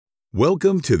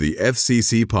Welcome to the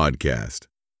FCC Podcast.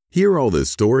 Hear all the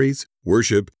stories,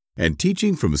 worship, and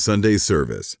teaching from Sunday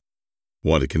service.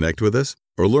 Want to connect with us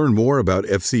or learn more about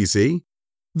FCC?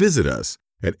 Visit us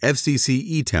at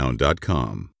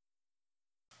fccetown.com.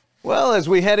 Well, as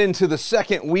we head into the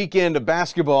second weekend of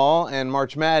basketball and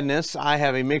March Madness, I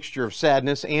have a mixture of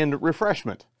sadness and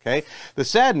refreshment. Okay, the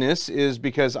sadness is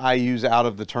because IU's out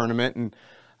of the tournament, and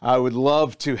I would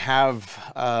love to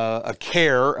have a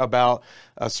care about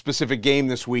a specific game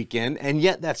this weekend, and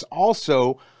yet that's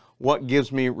also what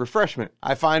gives me refreshment.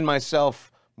 I find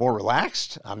myself more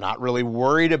relaxed. I'm not really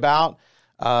worried about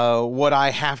what I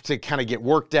have to kind of get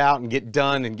worked out and get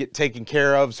done and get taken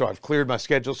care of, so I've cleared my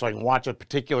schedule so I can watch a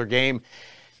particular game.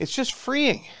 It's just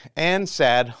freeing and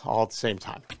sad all at the same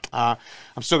time. I'm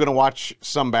still going to watch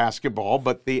some basketball,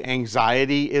 but the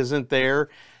anxiety isn't there,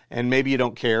 and maybe you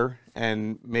don't care,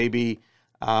 and maybe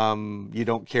you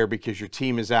don't care because your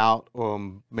team is out,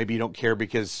 maybe you don't care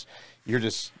because you're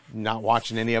just not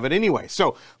watching any of it anyway.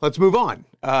 So let's move on.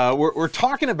 We're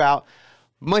talking about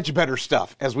much better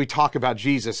stuff as we talk about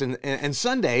Jesus. And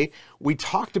Sunday, we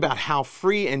talked about how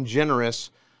free and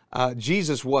generous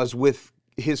Jesus was with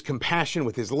his compassion,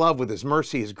 with his love, with his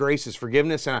mercy, his grace, his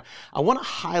forgiveness. And I want to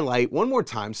highlight one more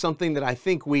time something that I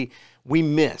think we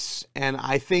miss. And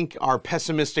I think our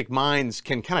pessimistic minds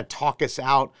can kind of talk us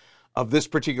out of this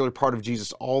particular part of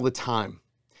Jesus all the time.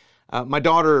 My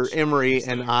daughter Emery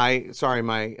and I, sorry,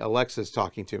 my Alexa's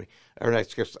talking to me, or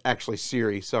actually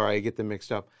Siri, sorry, I get them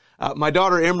mixed up. My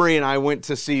daughter Emery and I went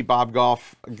to see Bob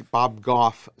Goff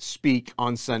speak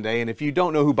on Sunday. And if you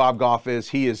don't know who Bob Goff is,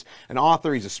 he is an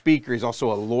author, he's a speaker, he's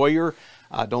also a lawyer.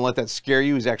 Don't let that scare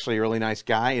you. He's actually a really nice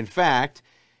guy. In fact,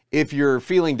 if you're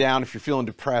feeling down, if you're feeling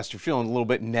depressed, you're feeling a little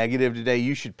bit negative today,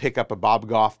 you should pick up a Bob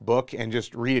Goff book and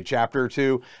just read a chapter or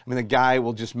two. I mean, the guy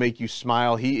will just make you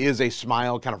smile. He is a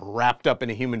smile kind of wrapped up in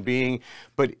a human being.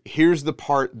 But here's the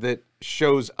part that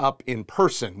shows up in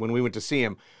person when we went to see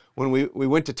him. When we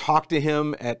went to talk to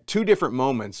him at two different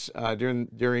moments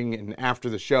during and after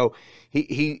the show,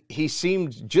 he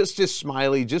seemed just as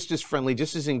smiley, just as friendly,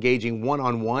 just as engaging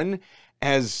one-on-one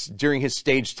as during his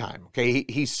stage time. Okay,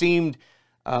 he seemed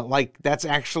like that's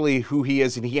actually who he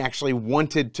is, and he actually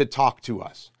wanted to talk to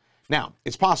us. Now,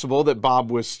 it's possible that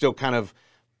Bob was still kind of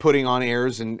putting on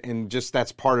airs and just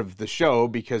that's part of the show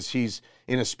because he's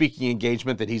in a speaking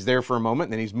engagement that he's there for a moment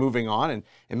and then he's moving on, and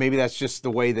maybe that's just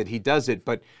the way that he does it.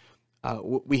 But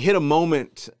we hit a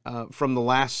moment from the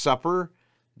Last Supper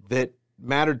that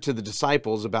mattered to the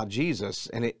disciples about Jesus,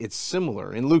 and it's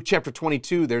similar. In Luke chapter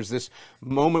 22, there's this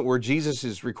moment where Jesus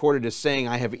is recorded as saying,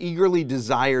 I have eagerly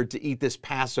desired to eat this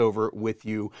Passover with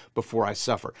you before I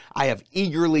suffer. I have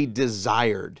eagerly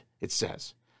desired, it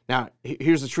says. Now,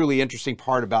 here's the truly interesting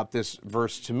part about this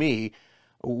verse to me.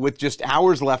 With just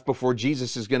hours left before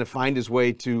Jesus is going to find his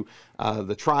way to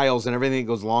the trials and everything that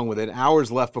goes along with it,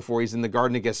 hours left before he's in the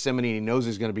Garden of Gethsemane and he knows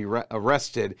he's going to be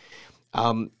arrested,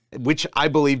 which I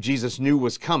believe Jesus knew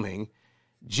was coming.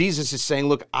 Jesus is saying,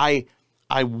 look, I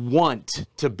want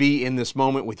to be in this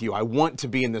moment with you. I want to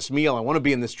be in this meal. I want to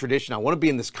be in this tradition. I want to be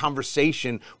in this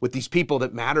conversation with these people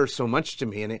that matter so much to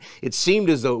me. And it seemed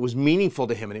as though it was meaningful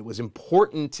to him and it was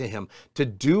important to him to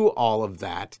do all of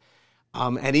that.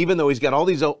 And even though he's got all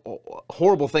these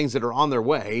horrible things that are on their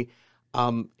way,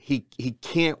 he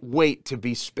can't wait to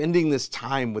be spending this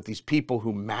time with these people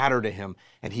who matter to him.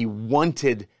 And he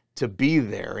wanted to be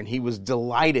there, and he was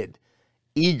delighted,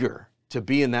 eager to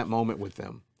be in that moment with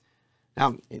them.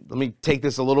 Now, let me take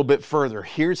this a little bit further.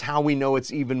 Here's how we know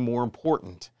it's even more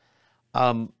important.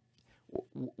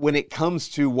 When it comes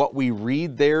to what we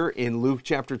read there in Luke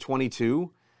chapter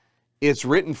 22, it's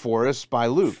written for us by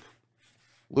Luke.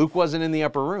 Luke wasn't in the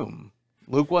upper room.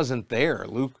 Luke wasn't there.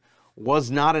 Luke was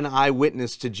not an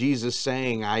eyewitness to Jesus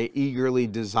saying, I eagerly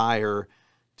desire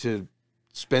to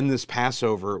spend this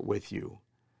Passover with you.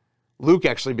 Luke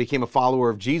actually became a follower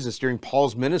of Jesus during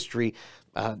Paul's ministry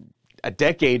a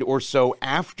decade or so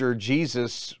after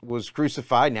Jesus was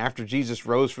crucified and after Jesus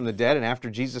rose from the dead and after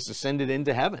Jesus ascended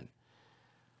into heaven.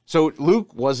 So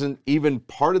Luke wasn't even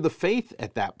part of the faith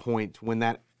at that point when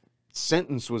that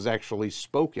sentence was actually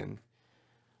spoken.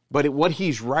 But what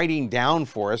he's writing down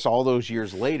for us all those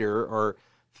years later are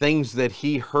things that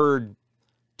he heard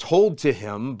told to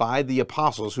him by the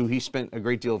apostles who he spent a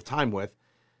great deal of time with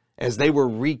as they were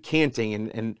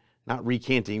recanting and not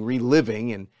recanting,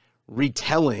 reliving and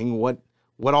retelling what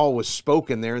all was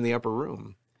spoken there in the upper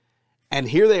room. And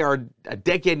here they are a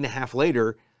decade and a half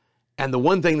later, and the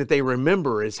one thing that they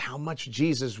remember is how much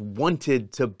Jesus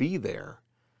wanted to be there.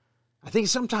 I think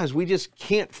sometimes we just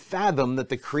can't fathom that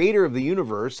the creator of the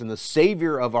universe and the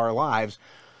savior of our lives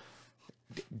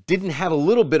didn't have a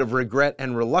little bit of regret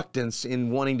and reluctance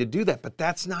in wanting to do that, but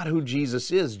that's not who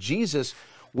Jesus is. Jesus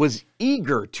was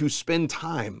eager to spend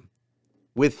time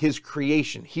with his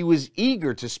creation. He was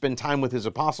eager to spend time with his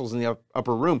apostles in the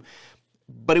upper room,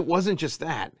 but it wasn't just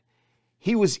that.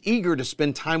 He was eager to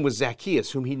spend time with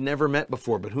Zacchaeus, whom he'd never met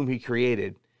before, but whom he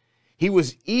created. He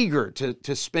was eager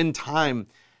to spend time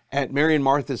at Mary and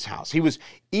Martha's house. He was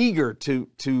eager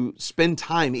to spend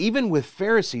time even with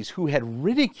Pharisees who had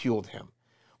ridiculed him.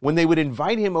 When they would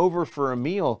invite him over for a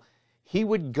meal, he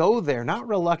would go there, not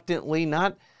reluctantly,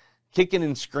 not kicking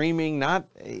and screaming,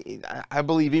 I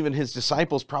believe even his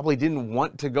disciples probably didn't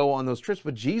want to go on those trips,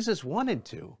 but Jesus wanted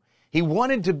to. He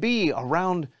wanted to be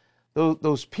around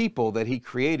those people that he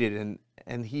created,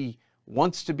 and he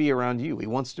wants to be around you. He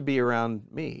wants to be around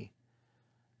me.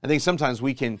 I think sometimes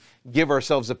we can give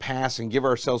ourselves a pass and give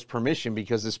ourselves permission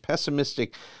because this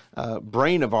pessimistic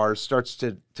brain of ours starts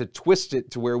to twist it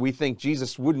to where we think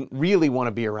Jesus wouldn't really want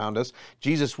to be around us.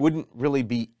 Jesus wouldn't really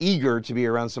be eager to be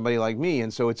around somebody like me.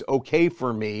 And so it's okay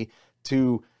for me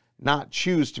to not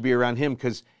choose to be around him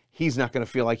because he's not going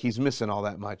to feel like he's missing all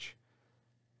that much.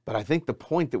 But I think the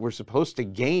point that we're supposed to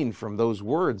gain from those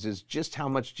words is just how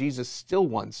much Jesus still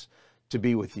wants to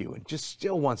be with you and just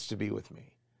still wants to be with me.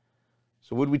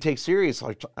 So would we take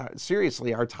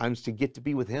seriously our times to get to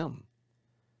be with him?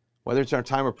 Whether it's our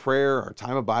time of prayer, our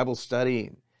time of Bible study,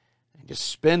 and just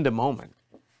spend a moment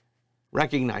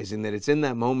recognizing that it's in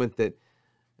that moment that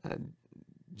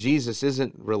Jesus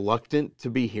isn't reluctant to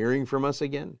be hearing from us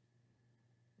again.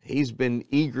 He's been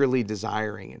eagerly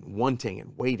desiring and wanting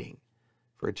and waiting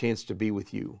for a chance to be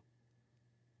with you.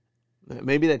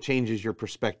 Maybe that changes your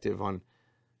perspective on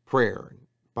prayer,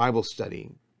 Bible study,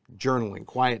 journaling,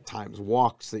 quiet times,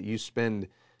 walks that you spend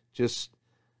just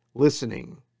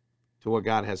listening to what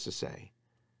God has to say.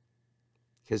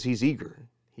 Because he's eager,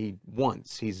 he's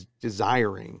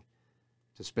desiring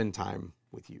to spend time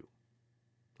with you.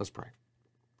 Let's pray.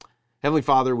 Heavenly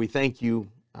Father, we thank you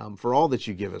for all that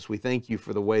you give us. We thank you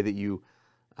for the way that you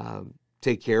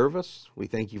take care of us. We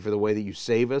thank you for the way that you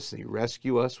save us, that you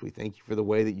rescue us. We thank you for the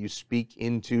way that you speak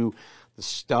into the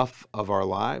stuff of our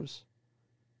lives.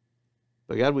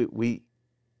 But God, we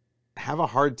have a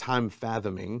hard time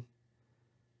fathoming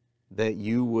that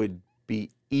you would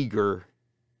be eager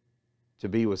to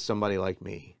be with somebody like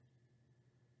me,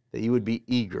 that you would be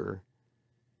eager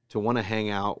to want to hang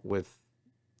out with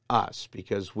us,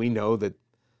 because we know that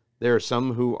there are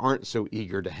some who aren't so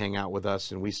eager to hang out with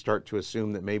us, and we start to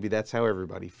assume that maybe that's how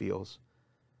everybody feels.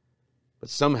 But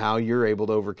somehow you're able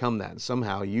to overcome that, and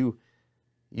somehow you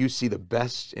see the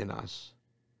best in us.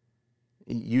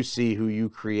 You see who you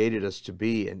created us to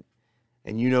be,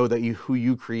 and you know that who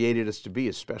you created us to be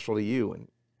is special to you, and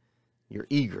you're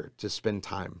eager to spend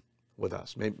time with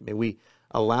us. May we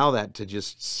allow that to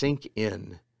just sink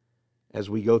in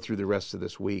as we go through the rest of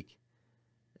this week,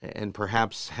 and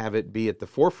perhaps have it be at the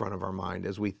forefront of our mind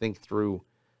as we think through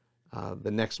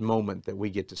the next moment that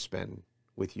we get to spend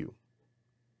with you.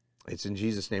 It's in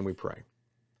Jesus' name we pray.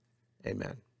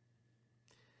 Amen.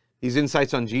 These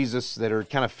insights on Jesus that are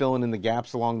kind of filling in the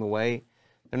gaps along the way,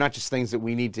 they're not just things that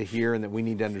we need to hear and that we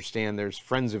need to understand. There's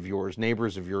friends of yours,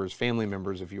 neighbors of yours, family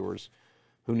members of yours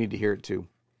who need to hear it too.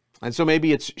 And so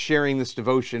maybe it's sharing this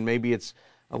devotion. Maybe it's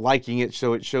liking it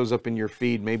so it shows up in your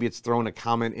feed. Maybe it's throwing a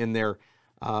comment in there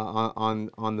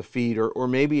on the feed. Or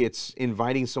maybe it's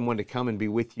inviting someone to come and be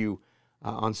with you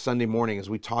on Sunday morning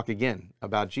as we talk again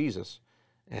about Jesus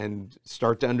and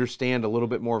start to understand a little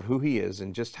bit more of who he is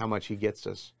and just how much he gets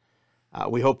us.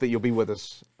 We hope that you'll be with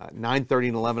us 9:30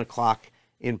 and 11 o'clock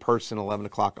in person, 11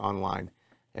 o'clock online,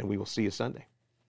 and we will see you Sunday.